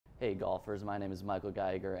Hey golfers, my name is Michael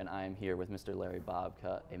Geiger and I am here with Mr. Larry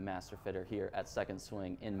Bobka, a master fitter here at Second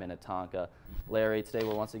Swing in Minnetonka. Larry, today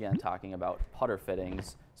we're once again talking about putter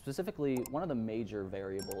fittings, specifically one of the major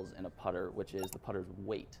variables in a putter, which is the putter's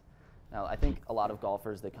weight. Now, I think a lot of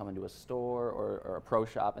golfers, they come into a store or a pro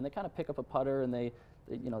shop and they kind of pick up a putter and they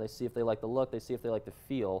see if they like the look, they see if they like the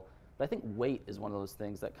feel. But I think weight is one of those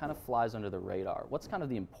things that kind of flies under the radar. What's kind of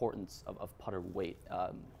the importance of putter weight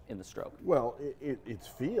in the stroke? Well, it's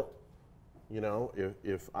feel. You know,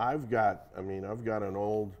 if I've got an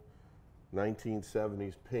old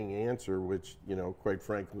 1970s Ping Answer, which, you know, quite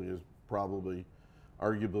frankly is probably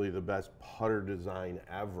arguably the best putter design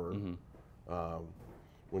ever.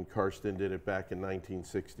 When Karsten did it back in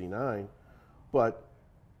 1969. But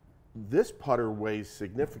this putter weighs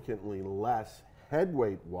significantly less head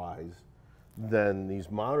weight wise than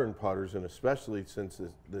these modern putters, and especially since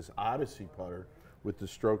this Odyssey putter with the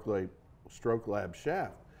Stroke Lab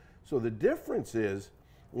shaft. So the difference is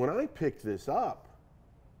when I pick this up,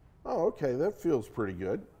 oh, okay, that feels pretty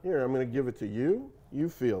good. Here, I'm going to give it to you. You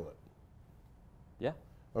feel it. Yeah.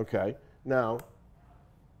 Okay. Now,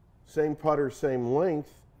 same putter, same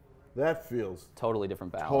length. That feels totally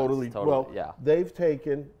different balance. Totally. Well, yeah.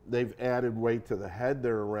 They've added weight to the head.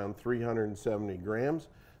 They're around 370 grams.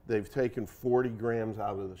 They've taken 40 grams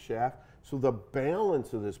out of the shaft. So the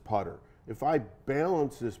balance of this putter, if I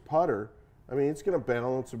balance this putter, I mean, it's going to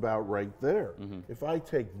balance about right there. If I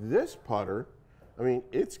take this putter, I mean,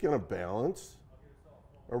 it's going to balance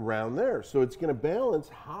around there. So it's going to balance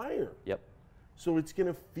higher. Yep. So it's going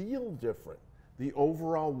to feel different. The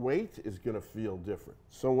overall weight is going to feel different.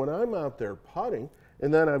 So when I'm out there putting,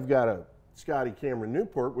 and then I've got a Scotty Cameron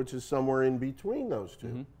Newport, which is somewhere in between those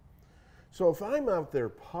two. So if I'm out there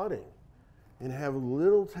putting and have a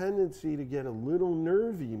little tendency to get a little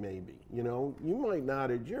nervy, maybe, you know, you might not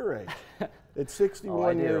at your age. At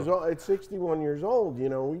 61 years old, you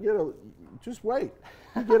know, just wait.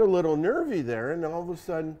 You get a little nervy there, and all of a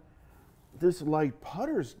sudden, this light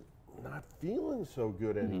putter's not feeling so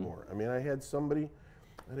good anymore. I mean, I had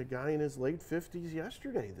a guy in his late 50s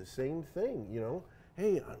yesterday, the same thing, you know.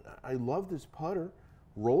 Hey, I love this putter,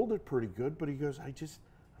 rolled it pretty good, but he goes, I'm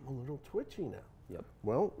a little twitchy now. Yep.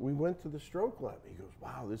 Well, we went to the Stroke Lab. He goes,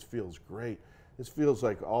 wow, this feels great. This feels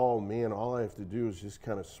like, oh man, all I have to do is just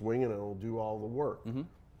kind of swing it and it'll do all the work.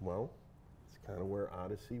 Well, it's kind of where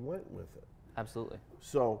Odyssey went with it. Absolutely.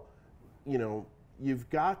 So, you know, you've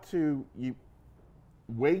got to,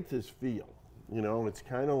 weight is feel. You know, it's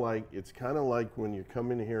kind of like when you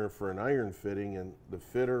come in here for an iron fitting and the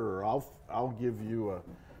fitter, or I'll give you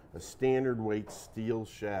a standard weight steel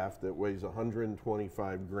shaft that weighs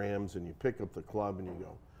 125 grams, and you pick up the club and you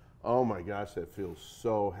go, oh my gosh, that feels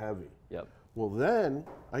so heavy. Yep. Well, then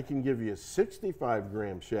I can give you a 65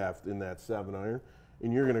 gram shaft in that 7-iron,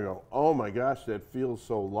 and you're going to go, oh my gosh, that feels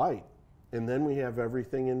so light. And then we have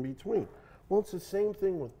everything in between. Well, it's the same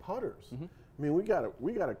thing with putters. I mean, we got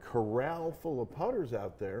a corral full of putters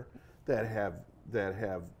out there that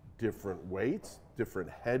have different weights, different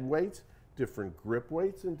head weights, different grip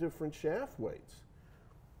weights, and different shaft weights.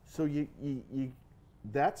 So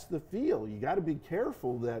that's the feel. You got to be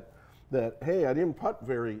careful that hey, I didn't putt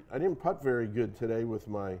very good today with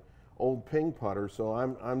my old Ping putter, so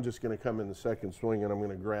I'm just going to come in the second swing and I'm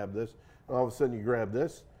going to grab this. And all of a sudden, you grab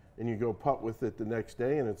this and you go putt with it the next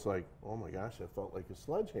day, and it's like, oh my gosh, that felt like a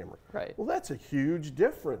sledgehammer. Right. Well, that's a huge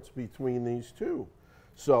difference between these two.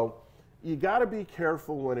 So you got to be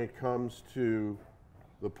careful when it comes to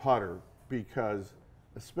the putter, because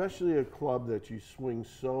especially a club that you swing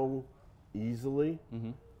so easily,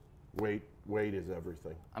 weight is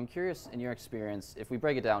everything. I'm curious, in your experience, if we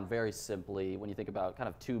break it down very simply, when you think about kind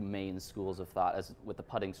of two main schools of thought, as with the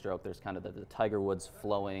putting stroke, there's kind of the Tiger Woods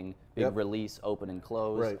flowing, big release, open and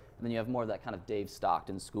close. Right. And then you have more of that kind of Dave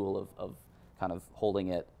Stockton school of kind of holding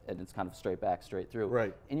it and it's kind of straight back, straight through.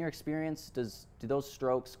 Right. In your experience, do those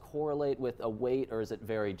strokes correlate with a weight, or is it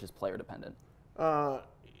very just player dependent?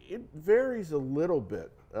 It varies a little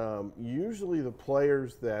bit. Usually the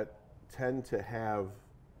players that tend to have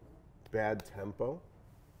bad tempo,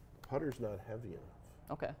 putter's not heavy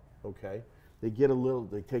enough. Okay. Okay. They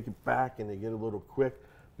take it back and they get a little quick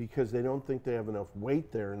because they don't think they have enough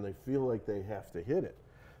weight there and they feel like they have to hit it.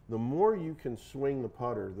 The more you can swing the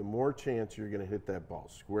putter, the more chance you're going to hit that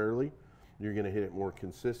ball squarely. You're going to hit it more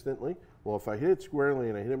consistently. Well, if I hit it squarely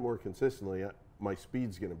and I hit it more consistently, my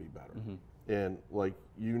speed's going to be better. And like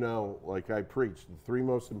you know, like I preach, the three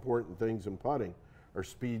most important things in putting are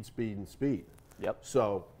speed, speed, and speed. Yep.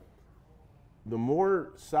 So the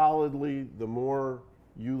more solidly, the more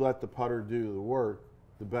you let the putter do the work,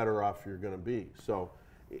 the better off you're going to be. So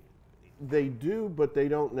They do, but they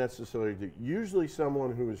don't necessarily do. Usually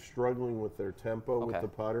someone who is struggling with their tempo with the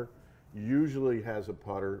putter usually has a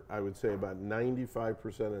putter, I would say about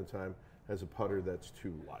 95% of the time, has a putter that's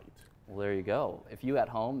too light. Well, there you go. If you at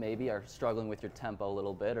home maybe are struggling with your tempo a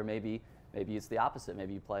little bit, or maybe it's the opposite.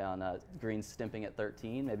 Maybe you play on green stimping at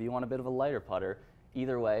 13. Maybe you want a bit of a lighter putter.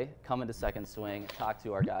 Either way, come into Second Swing, talk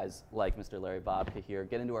to our guys like Mr. Larry Bobka here,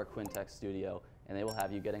 get into our Quintex studio, and they will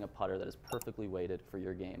have you getting a putter that is perfectly weighted for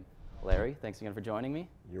your game. Larry, thanks again for joining me.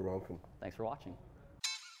 You're welcome. Thanks for watching.